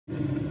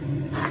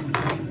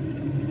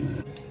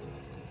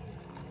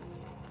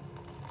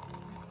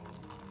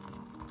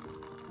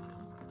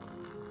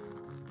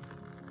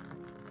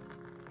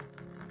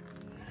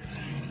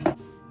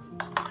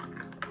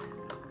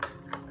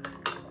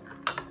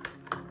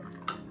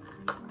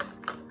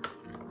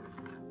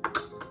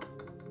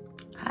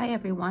Hi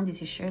everyone,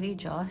 this is Shirley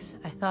Joss.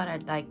 I thought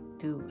I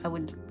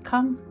would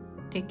come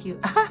take you,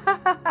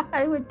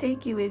 I would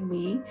take you with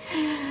me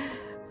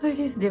for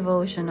this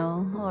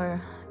devotional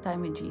or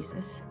time with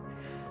Jesus,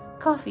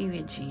 coffee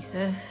with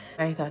Jesus.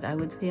 I thought I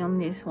would film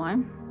this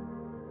one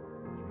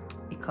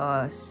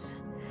because,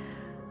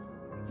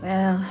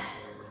 well,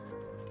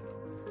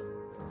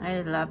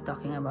 I love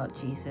talking about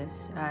Jesus.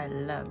 I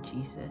love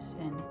Jesus,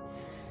 and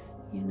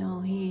you know,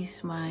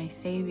 He's my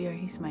Savior,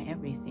 He's my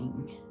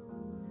everything.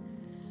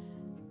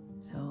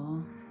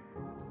 So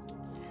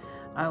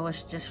I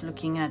was just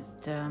looking at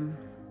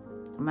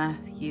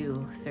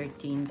Matthew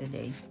 13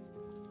 today.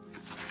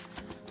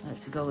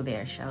 Let's go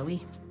there, shall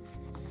we?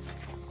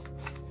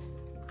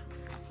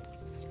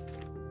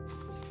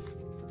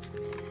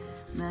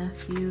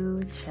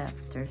 Matthew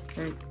chapter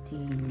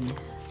 13.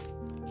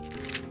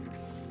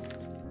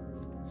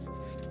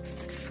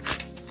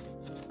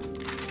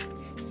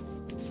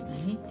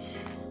 Right.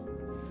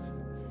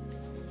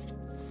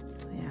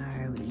 Where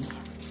are we?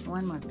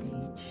 One more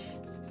page.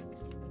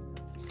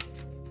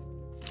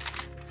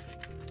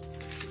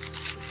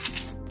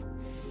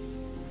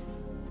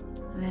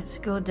 Let's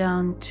go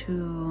down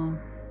to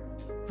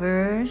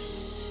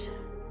verse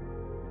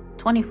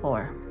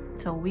 24.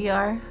 So we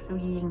are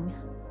reading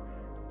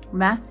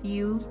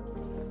Matthew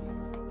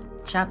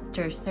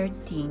chapter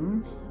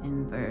 13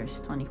 and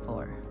verse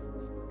 24.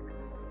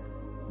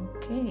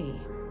 Okay.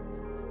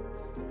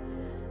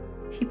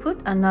 He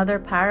put another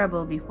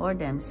parable before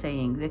them,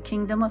 saying, "The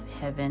kingdom of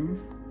heaven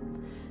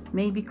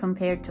may be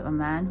compared to a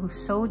man who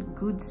sowed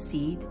good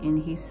seed in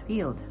his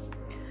field.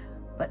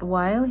 But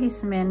while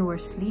his men were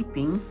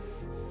sleeping,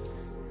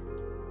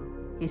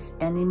 his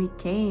enemy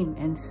came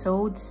and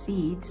sowed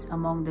seeds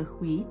among the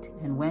wheat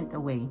and went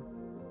away.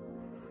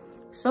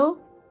 So,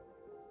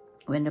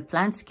 when the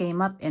plants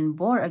came up and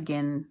bore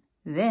again,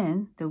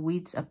 then the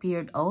weeds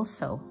appeared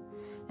also.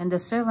 And the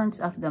servants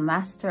of the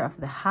master of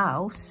the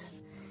house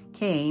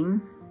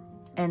came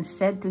and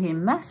said to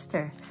him,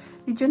 'Master,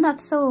 did you not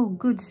sow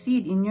good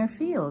seed in your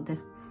field?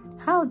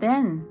 How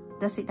then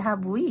does it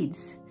have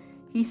weeds?'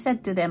 He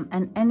said to them,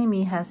 'An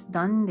enemy has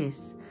done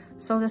this.'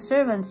 So the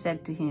servants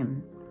said to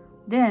him,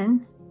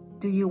 'Then,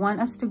 do you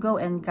want us to go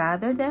and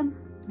gather them?'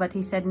 But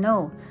he said,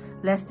 'No,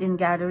 lest in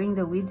gathering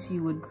the weeds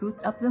you would root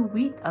up the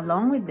wheat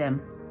along with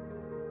them.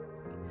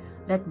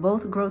 Let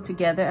both grow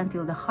together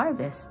until the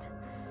harvest.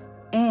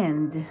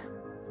 And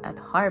at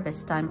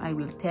harvest time I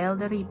will tell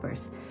the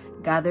reapers,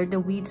 gather the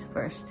weeds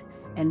first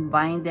and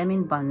bind them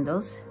in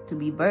bundles to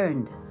be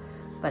burned,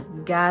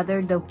 but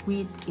gather the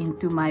wheat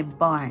into my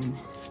barn.'"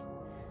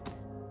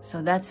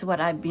 So that's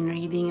what I've been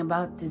reading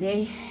about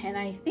today, and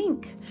I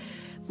think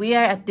we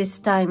are at this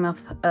time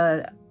of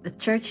the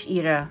church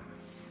era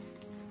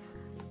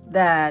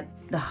that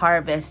the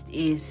harvest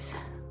is,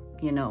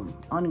 you know,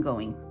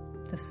 ongoing.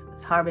 This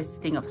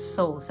harvesting of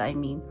souls, I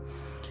mean.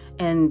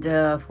 And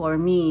for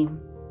me,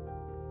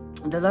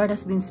 the Lord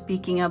has been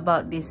speaking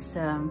about this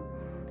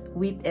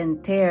wheat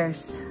and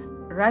tares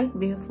right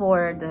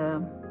before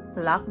the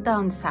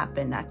lockdowns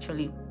happened,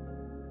 actually.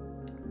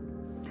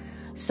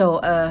 So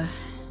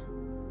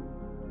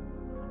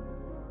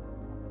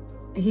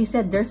he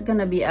said there's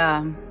gonna be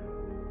a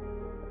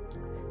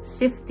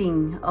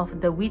sifting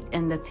of the wheat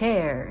and the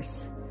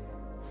tares.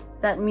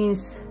 That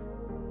means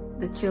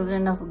the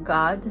children of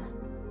God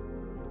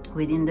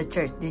within the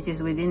church. This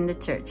is within the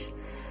church.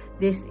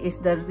 This is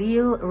the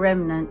real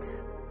remnant,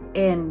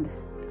 and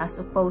as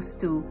opposed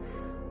to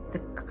the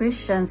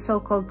Christians,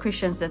 so-called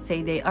Christians that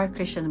say they are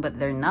Christians but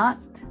they're not,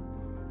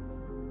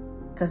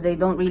 because they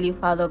don't really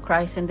follow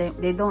Christ and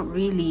they don't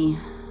really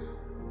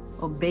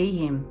obey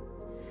Him.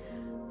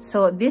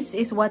 So this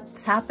is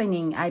what's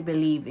happening, I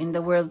believe, in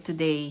the world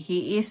today.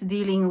 He is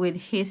dealing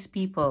with His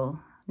people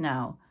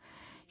now.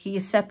 He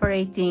is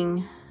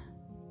separating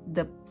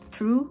the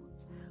true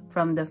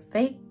from the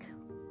fake,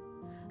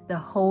 the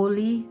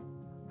holy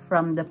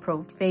from the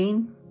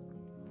profane.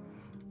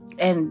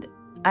 And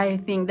I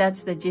think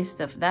that's the gist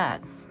of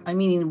that. I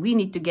mean, we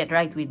need to get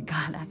right with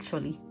God,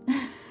 actually.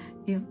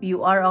 If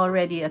you are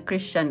already a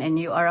Christian and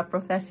you are a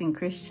professing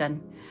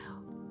Christian,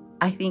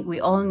 I think we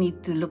all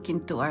need to look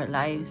into our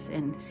lives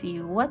and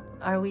see, what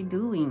are we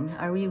doing?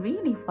 Are we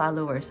really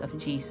followers of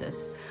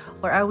Jesus?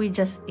 Or are we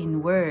just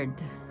in word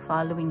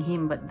following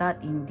Him but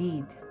not in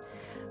deed?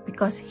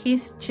 Because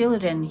His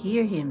children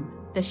hear Him.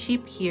 The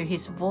sheep hear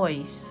His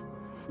voice.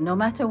 No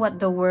matter what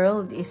the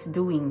world is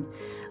doing,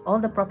 all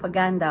the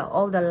propaganda,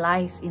 all the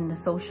lies in the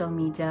social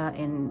media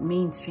and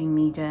mainstream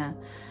media,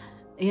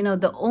 you know,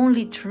 the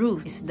only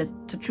truth is the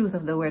truth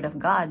of the Word of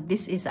God.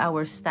 This is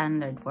our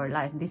standard for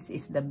life. This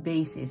is the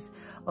basis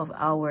of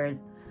our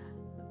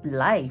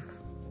life,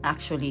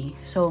 actually.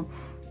 So,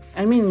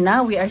 I mean,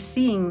 now we are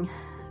seeing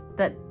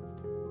that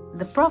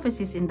the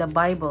prophecies in the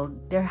Bible,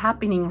 they're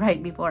happening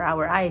right before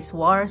our eyes.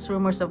 Wars,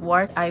 rumors of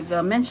wars. I've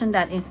mentioned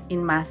that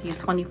in Matthew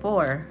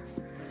 24.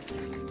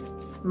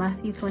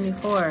 Matthew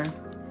 24.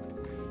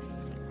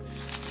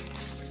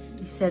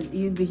 He said,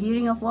 you'll be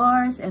hearing of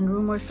wars and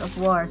rumors of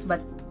wars,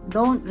 but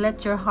don't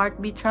let your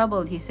heart be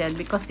troubled, he said,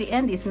 because the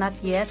end is not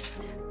yet.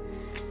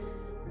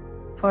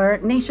 For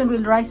nation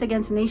will rise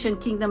against nation,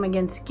 kingdom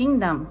against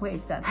kingdom. Where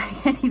is that? I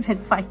can't even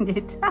find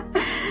it.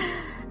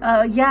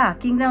 Yeah,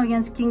 kingdom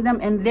against kingdom,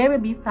 and there will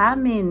be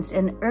famines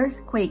and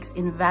earthquakes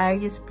in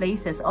various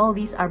places. All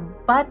these are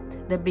but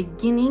the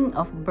beginning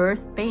of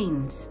birth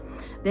pains.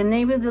 Then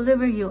they will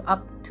deliver you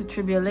up to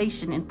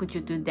tribulation and put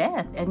you to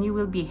death, and you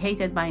will be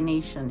hated by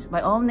nations,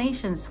 by all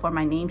nations, for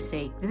my name's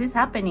sake. This is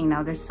happening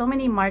now. There's so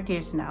many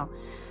martyrs now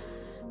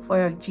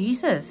for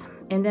Jesus.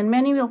 And then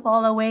many will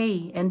fall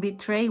away and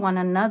betray one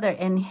another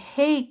and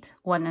hate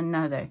one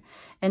another.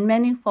 And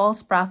many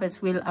false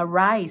prophets will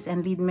arise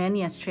and lead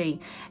many astray.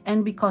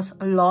 And because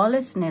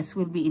lawlessness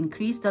will be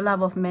increased, the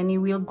love of many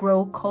will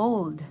grow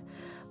cold.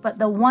 But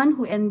the one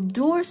who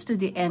endures to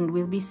the end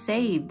will be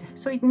saved.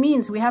 So it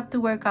means we have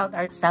to work out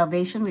our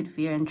salvation with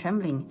fear and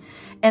trembling.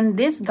 And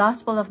this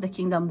gospel of the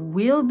kingdom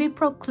will be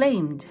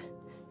proclaimed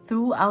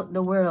throughout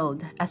the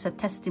world as a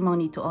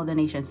testimony to all the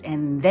nations.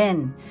 And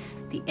then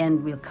the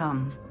end will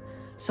come.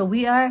 So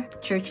we are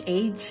church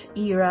age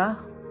era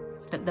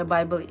that the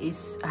Bible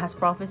has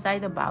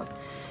prophesied about.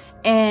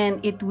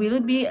 And it will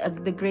be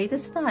the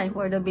greatest time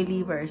for the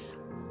believers.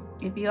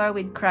 If you are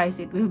with Christ,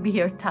 it will be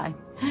your time.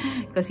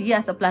 Because he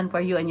has a plan for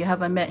you and you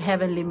have a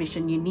heavenly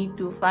mission. You need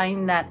to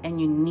find that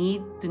and you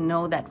need to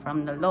know that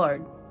from the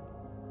Lord.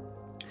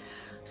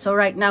 So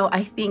right now,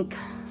 I think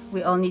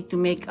we all need to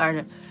make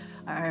our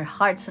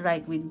hearts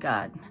right with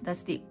God.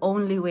 That's the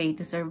only way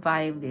to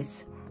survive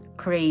this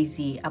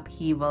crazy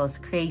upheavals,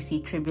 crazy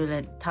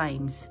turbulent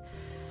times.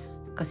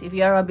 Because if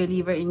you are a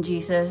believer in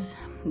Jesus,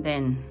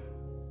 then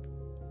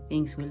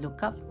things will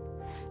look up.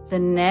 The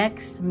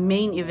next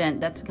main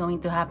event that's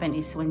going to happen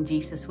is when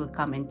Jesus will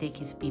come and take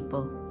his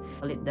people.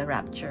 Call it the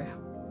rapture.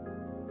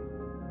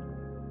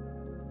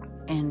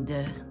 And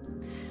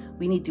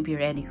we need to be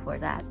ready for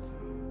that.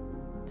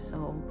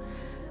 So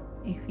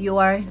if you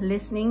are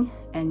listening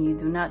and you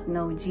do not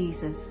know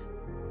Jesus,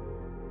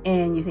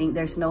 and you think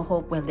there's no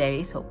hope, well, there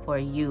is hope for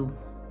you.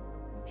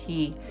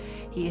 He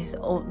is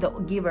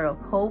the giver of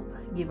hope,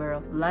 giver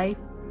of life.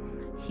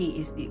 He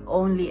is the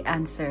only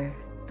answer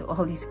to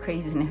all this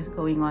craziness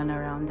going on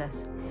around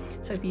us.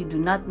 So if you do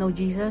not know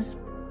Jesus,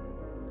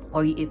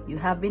 or if you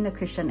have been a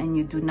Christian and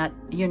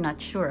you're not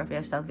sure of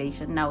your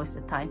salvation, now is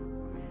the time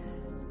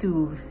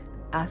to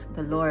ask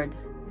the Lord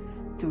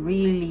to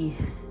really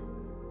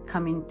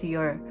come into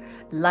your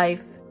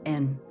life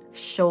and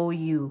show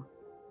you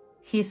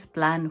his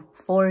plan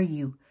for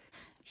you.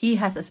 He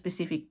has a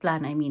specific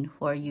plan,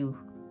 for you.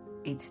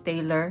 It's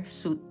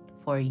tailor-suited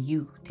for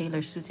you.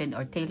 Tailor-suited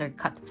or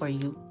tailor-cut for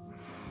you.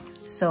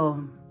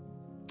 So,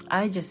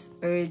 I just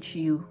urge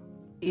you,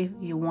 if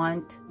you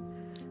want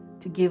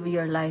to give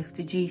your life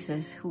to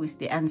Jesus, who is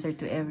the answer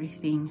to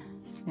everything,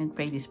 then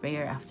pray this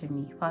prayer after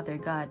me. Father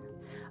God,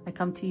 I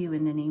come to you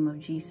in the name of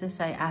Jesus.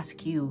 I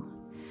ask you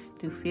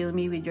to fill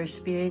me with your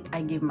spirit.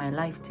 I give my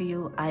life to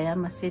you. I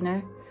am a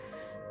sinner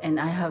and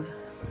I have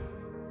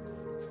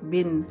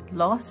been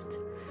lost,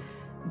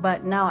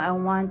 but now I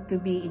want to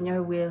be in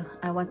your will.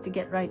 I want to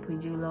get right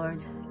with you,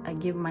 Lord. I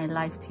give my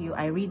life to you.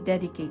 I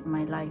rededicate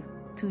my life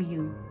to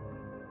you.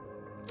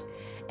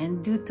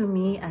 And do to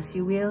me as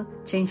you will.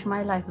 Change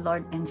my life,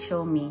 Lord, and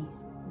show me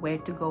where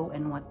to go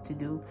and what to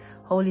do.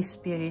 Holy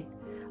Spirit,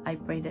 I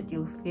pray that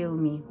you'll fill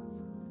me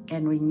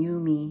and renew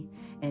me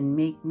and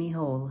make me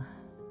whole.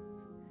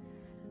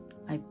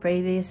 I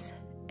pray this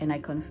and I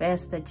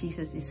confess that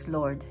Jesus is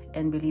Lord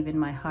and believe in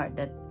my heart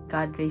that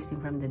God raised him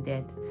from the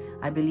dead.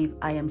 I believe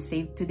I am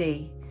saved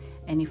today.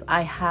 And if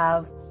I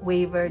have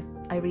wavered,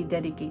 I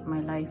rededicate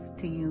my life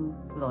to you,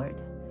 Lord.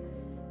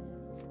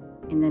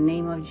 In the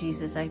name of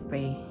Jesus, I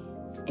pray.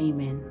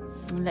 Amen.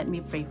 And let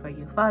me pray for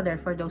you. Father,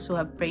 for those who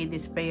have prayed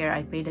this prayer,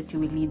 I pray that you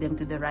will lead them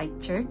to the right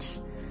church.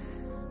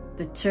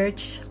 The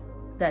church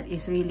that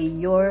is really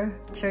your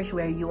church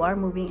where you are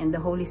moving and the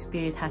Holy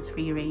Spirit has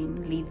free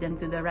reign. Lead them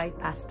to the right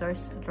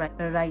pastors,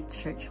 the right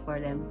church for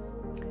them.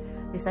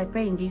 This I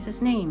pray in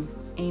Jesus' name.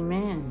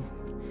 Amen.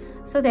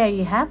 So there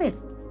you have it.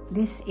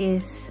 This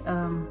is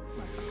a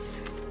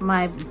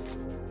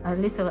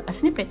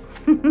snippet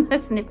a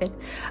snippet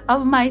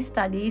of my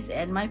studies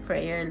and my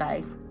prayer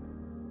life.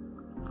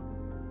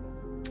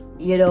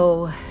 You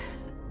know,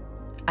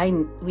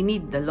 we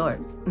need the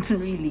Lord.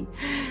 Really,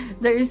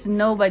 there is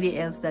nobody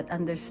else that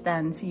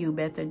understands you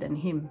better than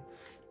him,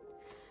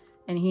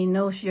 and he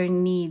knows your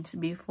needs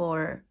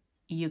before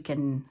you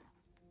can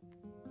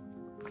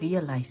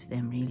realize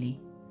them, really.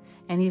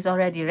 And he's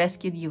already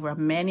rescued you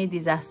from many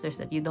disasters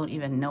that you don't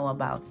even know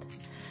about.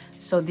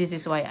 So this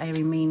is why I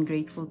remain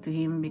grateful to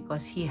him,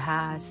 because he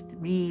has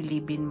really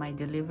been my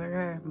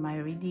deliverer, my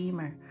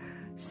redeemer,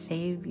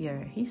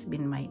 savior. He's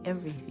been my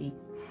everything.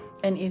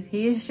 And if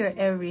he is your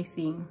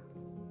everything,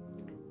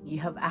 you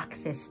have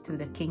access to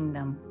the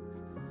kingdom.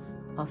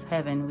 of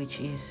heaven, which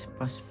is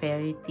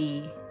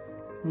prosperity,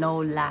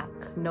 no lack,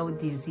 no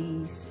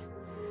disease,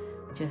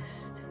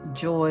 just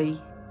joy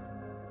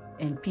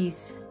and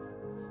peace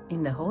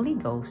in the Holy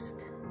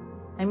Ghost.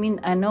 I mean,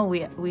 I know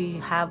we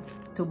have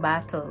to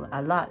battle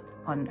a lot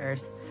on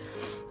earth.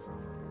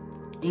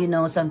 You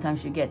know,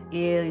 sometimes you get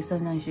ill,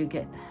 sometimes you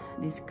get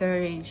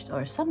discouraged,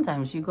 or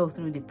sometimes you go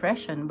through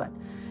depression. But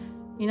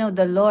you know,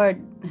 the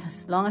Lord,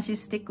 as long as you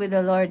stick with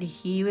the Lord,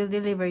 He will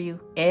deliver you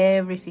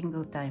every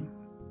single time.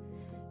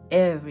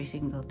 Every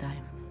single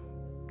time.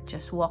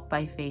 Just walk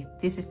by faith.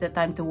 This is the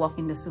time to walk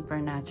in the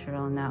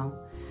supernatural now.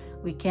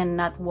 We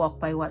cannot walk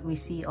by what we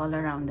see all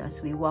around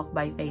us. We walk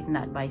by faith,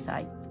 not by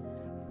sight.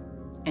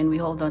 And we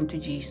hold on to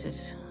Jesus,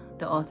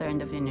 the author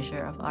and the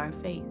finisher of our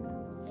faith.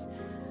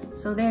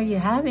 So there you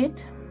have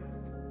it.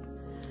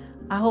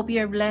 I hope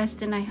you're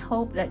blessed, and I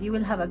hope that you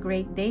will have a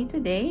great day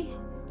today.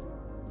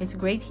 It's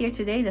great here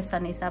today. The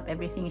sun is up.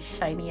 Everything is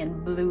shiny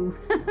and blue.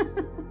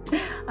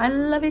 I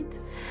love it.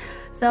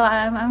 So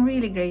I'm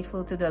really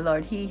grateful to the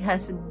Lord. He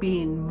has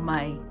been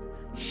my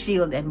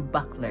shield and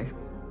buckler.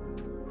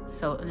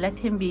 So let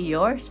Him be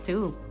yours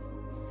too.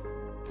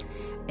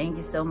 Thank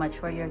you so much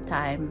for your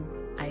time.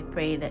 I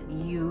pray that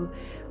you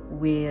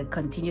will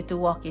continue to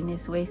walk in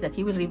His ways, that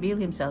He will reveal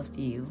Himself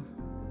to you.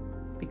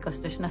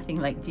 Because there's nothing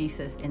like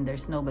Jesus, and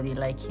there's nobody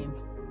like Him.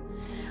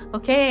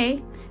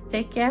 Okay,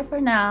 take care for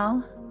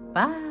now.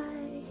 Bye.